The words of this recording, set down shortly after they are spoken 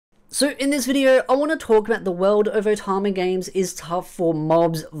So in this video, I want to talk about the world of Otome games is tough for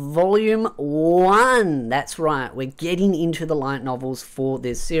mobs volume 1. That's right, we're getting into the light novels for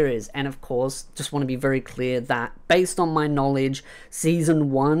this series. And of course, just want to be very clear that based on my knowledge,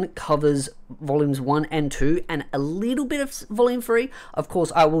 season 1 covers volumes 1 and 2 and a little bit of volume 3. Of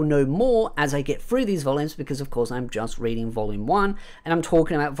course, I will know more as I get through these volumes because of course I'm just reading volume 1 and I'm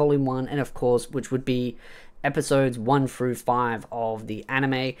talking about volume 1 and of course, which would be episodes 1 through 5 of the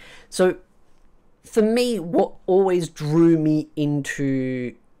anime. So for me, what always drew me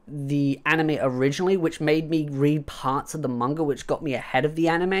into the anime originally, which made me read parts of the manga, which got me ahead of the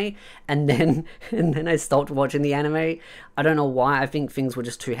anime, and then I stopped watching the anime. I don't know why. I think things were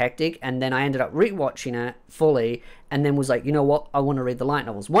just too hectic, and then I ended up rewatching it fully and then was like, you know what, I want to read the light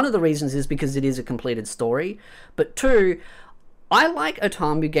novels. One of the reasons is because it is a completed story, but two, I like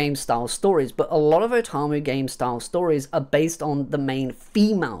Otome game style stories, but a lot of Otome game style stories are based on the main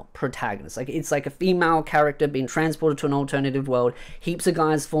female protagonist. Like, it's like a female character being transported to an alternative world, heaps of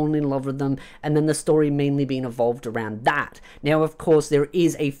guys falling in love with them, and then the story mainly being evolved around that. Now, of course, there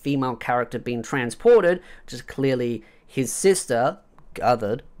is a female character being transported, which is clearly his sister,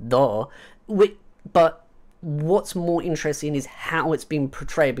 gathered, but what's more interesting is how it's been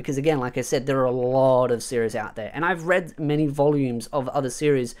portrayed, because again, like I said, there are a lot of series out there, and I've read many volumes of other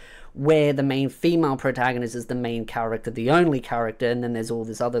series where the main female protagonist is the main character, the only character, and then there's all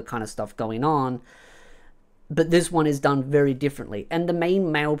this other kind of stuff going on. But this one is done very differently, and the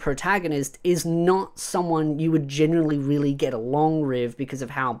main male protagonist is not someone you would generally really get along with because of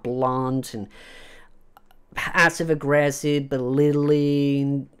how blunt and passive-aggressive,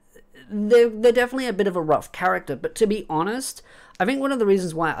 belittling. They're definitely a bit of a rough character, but to be honest, I think one of the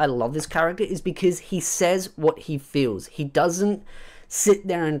reasons why I love this character is because he says what he feels. He doesn't sit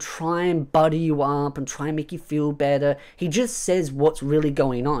there and try and butter you up and try and make you feel better. He just says what's really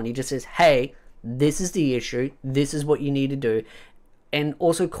going on. He just says, hey, this is the issue, this is what you need to do, and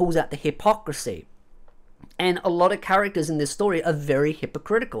also calls out the hypocrisy. And a lot of characters in this story are very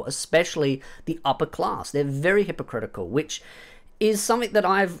hypocritical, especially the upper class. They're very hypocritical, which is something that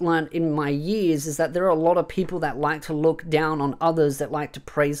I've learned in my years, is that there are a lot of people that like to look down on others, that like to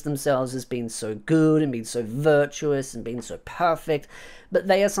praise themselves as being so good and being so virtuous and being so perfect, but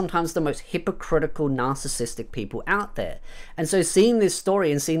they are sometimes the most hypocritical, narcissistic people out there. And so seeing this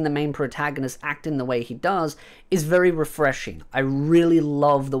story and seeing the main protagonist act in the way he does is very refreshing. I really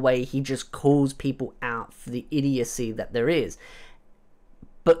love the way he just calls people out for the idiocy that there is.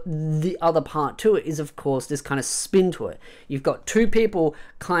 But the other part to it is, of course, this kind of spin to it. You've got two people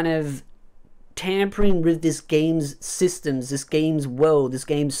kind of tampering with this game's systems, this game's world, this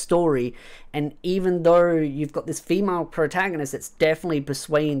game's story. And even though you've got this female protagonist that's definitely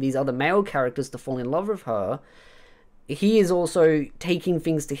persuading these other male characters to fall in love with her, he is also taking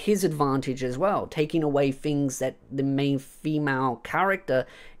things to his advantage as well, taking away things that the main female character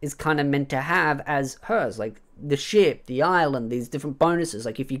is kind of meant to have as hers, like the ship, the island, these different bonuses.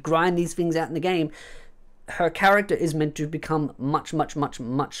 Like, if you grind these things out in the game, her character is meant to become much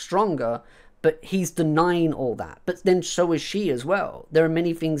stronger, but he's denying all that. But then so is she as well. There are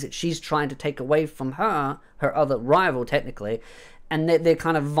many things that she's trying to take away from her other rival technically, and they're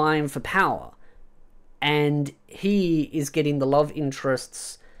kind of vying for power. And he is getting the love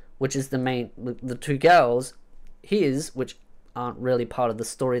interests, which is the two girls, which aren't really part of the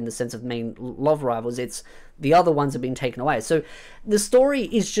story in the sense of main love rivals. It's the other ones have been taken away. So the story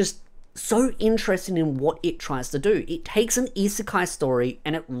is just so interesting in what it tries to do. It takes an isekai story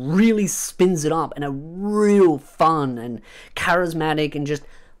and it really spins it up in a real fun and charismatic and just,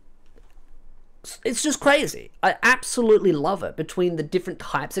 it's just crazy. I absolutely love it, between the different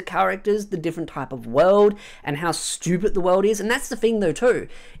types of characters, the different type of world, and how stupid the world is. And that's the thing though too,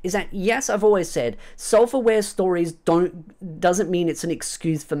 is that yes, I've always said self-aware stories doesn't mean it's an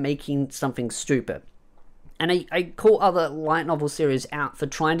excuse for making something stupid. And I call other light novel series out for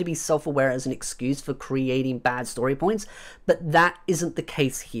trying to be self-aware as an excuse for creating bad story points, but that isn't the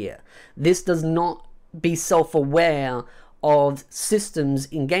case here. This does not be self-aware of systems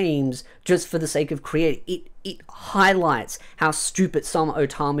in games just for the sake of creating. It highlights how stupid some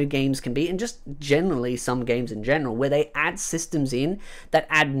Otome games can be, and just generally some games in general, where they add systems in that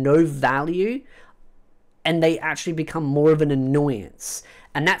add no value and they actually become more of an annoyance.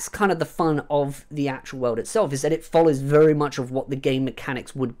 And that's kind of the fun of the actual world itself, is that it follows very much of what the game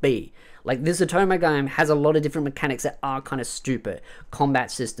mechanics would be. Like, this Otome game has a lot of different mechanics that are kind of stupid.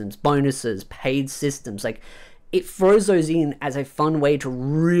 Combat systems, bonuses, paid systems, like, it throws those in as a fun way to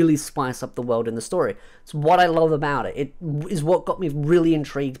really spice up the world and the story. It's what I love about it. It is what got me really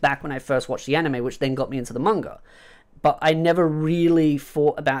intrigued back when I first watched the anime, which then got me into the manga. but I never really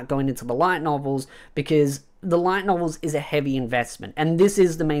thought about going into the light novels because the light novels is a heavy investment, and this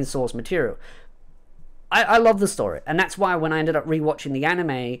is the main source material. I love the story, and that's why when I ended up rewatching the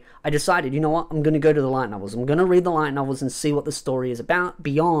anime, I decided, you know what, I'm going to go to the light novels. I'm going to read the light novels and see what the story is about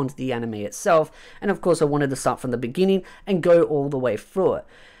beyond the anime itself, and of course I wanted to start from the beginning and go all the way through it.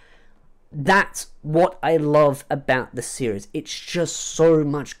 That's what I love about the series. It's just so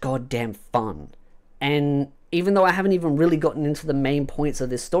much goddamn fun. And even though I haven't even really gotten into the main points of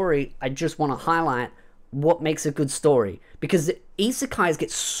this story, I just want to highlight what makes a good story, because the isekais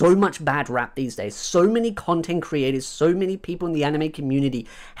get so much bad rap these days. So many content creators, so many people in the anime community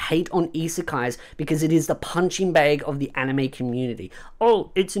hate on isekais because it is the punching bag of the anime community.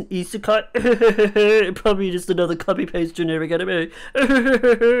 Oh, it's an isekai, probably just another copy paste generic anime.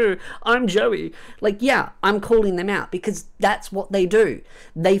 I'm Joey. Like, yeah, I'm calling them out because that's what they do.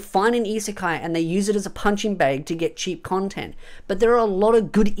 They find an isekai and they use it as a punching bag to get cheap content. But there are a lot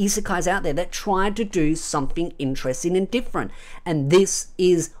of good isekais out there that try to do something interesting and different, and this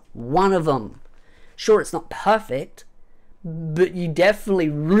is one of them. Sure, it's not perfect, but you definitely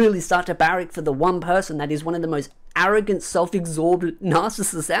really start to barrack for the one person that is one of the most arrogant, self-absorbed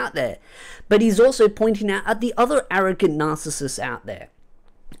narcissists out there. But he's also pointing out at the other arrogant narcissists out there.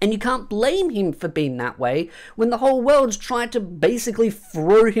 And you can't blame him for being that way when the whole world's tried to basically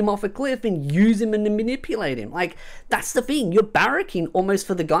throw him off a cliff and use him and manipulate him. Like, that's the thing. You're barracking almost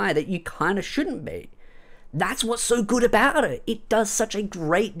for the guy that you kind of shouldn't be. That's what's so good about it. It does such a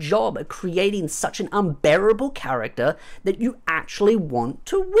great job of creating such an unbearable character that you actually want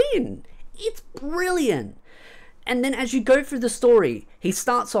to win. It's brilliant. And then as you go through the story, he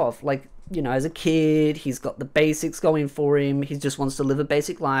starts off like, you know, as a kid, he's got the basics going for him, he just wants to live a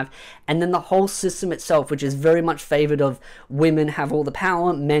basic life, and then the whole system itself, which is very much favored of women have all the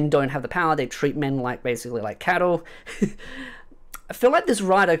power, men don't have the power, they treat men like basically like cattle. I feel like this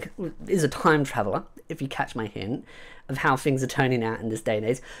writer is a time traveler, if you catch my hint, of how things are turning out in this day and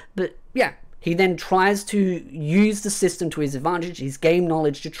age. But yeah, he then tries to use the system to his advantage, his game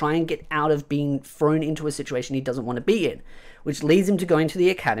knowledge, to try and get out of being thrown into a situation he doesn't want to be in, which leads him to going to the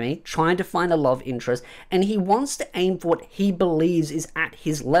academy, trying to find a love interest, and he wants to aim for what he believes is at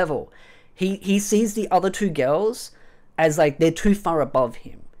his level. He sees the other two girls as like they're too far above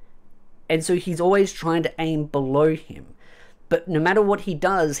him, and so he's always trying to aim below him. But no matter what he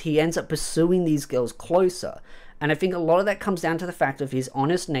does, he ends up pursuing these girls closer. And I think a lot of that comes down to the fact of his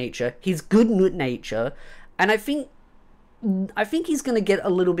honest nature, his good nature, and I think he's going to get a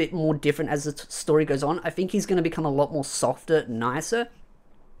little bit more different as the story goes on. I think he's going to become a lot more softer, nicer.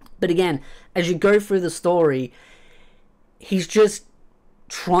 But again, as you go through the story, he's just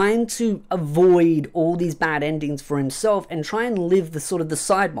trying to avoid all these bad endings for himself and try and live the sort of the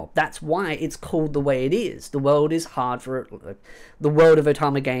side mob. That's why it's called the way it is. The world is hard for the world of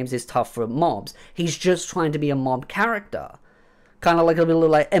Otome games is tough for mobs. He's just trying to be a mob character, kind of like a little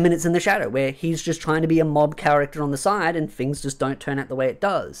like Eminence in the Shadow, where he's just trying to be a mob character on the side and things just don't turn out the way it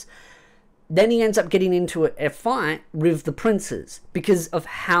does. Then he ends up getting into a fight with the princes because of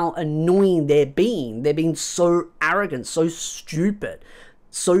how annoying they're being. They're being so arrogant, so stupid,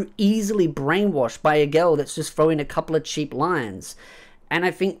 so easily brainwashed by a girl that's just throwing a couple of cheap lines. And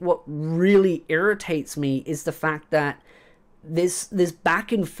I think what really irritates me is the fact that this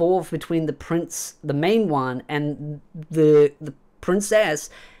back and forth between the prince, the main one, and the princess,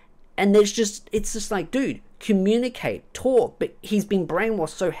 and it's just like, dude, communicate, talk. But he's been brainwashed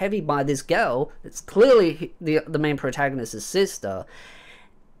so heavy by this girl that's clearly the main protagonist's sister,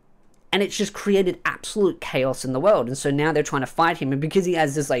 and it's just created absolute chaos in the world. And so now they're trying to fight him, and because he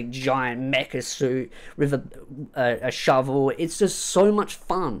has this like giant mecha suit with a shovel, it's just so much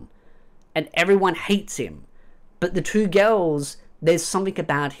fun, and everyone hates him. But the two girls, there's something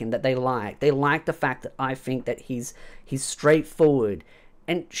about him that they like. They like the fact that I think that he's straightforward.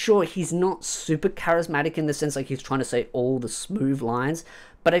 And sure, he's not super charismatic in the sense like he's trying to say all the smooth lines,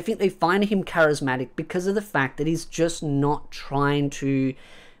 but I think they find him charismatic because of the fact that he's just not trying to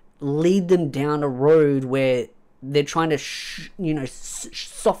lead them down a road where they're trying to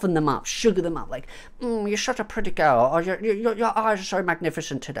soften them up, sugar them up, like, you're such a pretty girl, or your eyes are so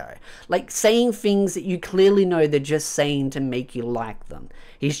magnificent today. Like, saying things that you clearly know they're just saying to make you like them.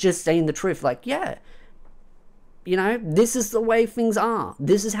 He's just saying the truth, like, yeah, you know, this is the way things are.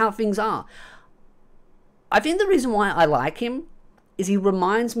 This is how things are. I think the reason why I like him is he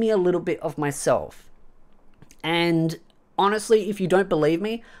reminds me a little bit of myself. And honestly, if you don't believe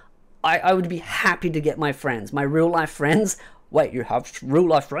me, I would be happy to get my friends, my real life friends. Wait, you have real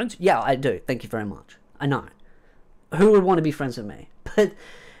life friends? Yeah, I do. Thank you very much. I know. Who would want to be friends with me? But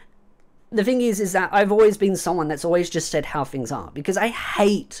the thing is that I've always been someone that's always just said how things are, because I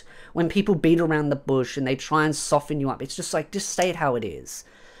hate when people beat around the bush and they try and soften you up. It's just like, just say it how it is.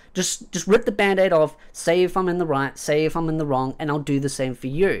 Just rip the band-aid off, say if I'm in the right, say if I'm in the wrong, and I'll do the same for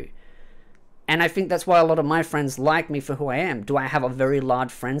you. And I think that's why a lot of my friends like me for who I am. Do I have a very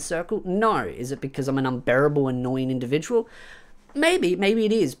large friend circle? No. Is it because I'm an unbearable, annoying individual? Maybe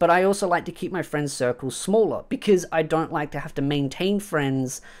it is, but I also like to keep my friend circle smaller, because I don't like to have to maintain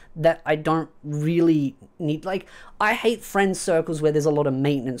friends that I don't really need. Like, I hate friend circles where there's a lot of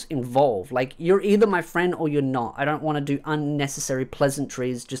maintenance involved. Like, you're either my friend or you're not. I don't want to do unnecessary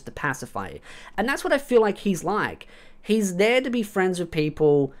pleasantries just to pacify you. And that's what I feel like he's like. He's there to be friends with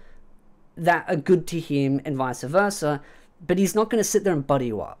people that are good to him and vice versa, but he's not going to sit there and buddy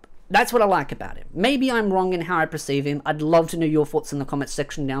you up. That's what I like about him. Maybe I'm wrong in how I perceive him. I'd love to know your thoughts in the comments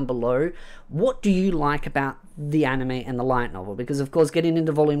section down below. What do you like about the anime and the light novel? Because, of course, getting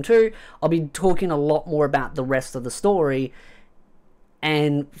into Volume 2, I'll be talking a lot more about the rest of the story.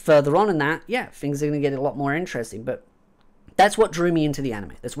 And further on in that, yeah, things are going to get a lot more interesting. But that's what drew me into the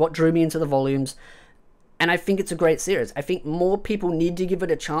anime. That's what drew me into the volumes. And I think it's a great series. I think more people need to give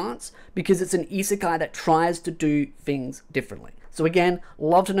it a chance, because it's an isekai that tries to do things differently. So again,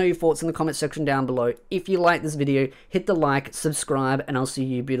 love to know your thoughts in the comment section down below. If you like this video, hit the like, subscribe, and I'll see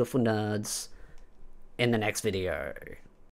you beautiful nerds in the next video.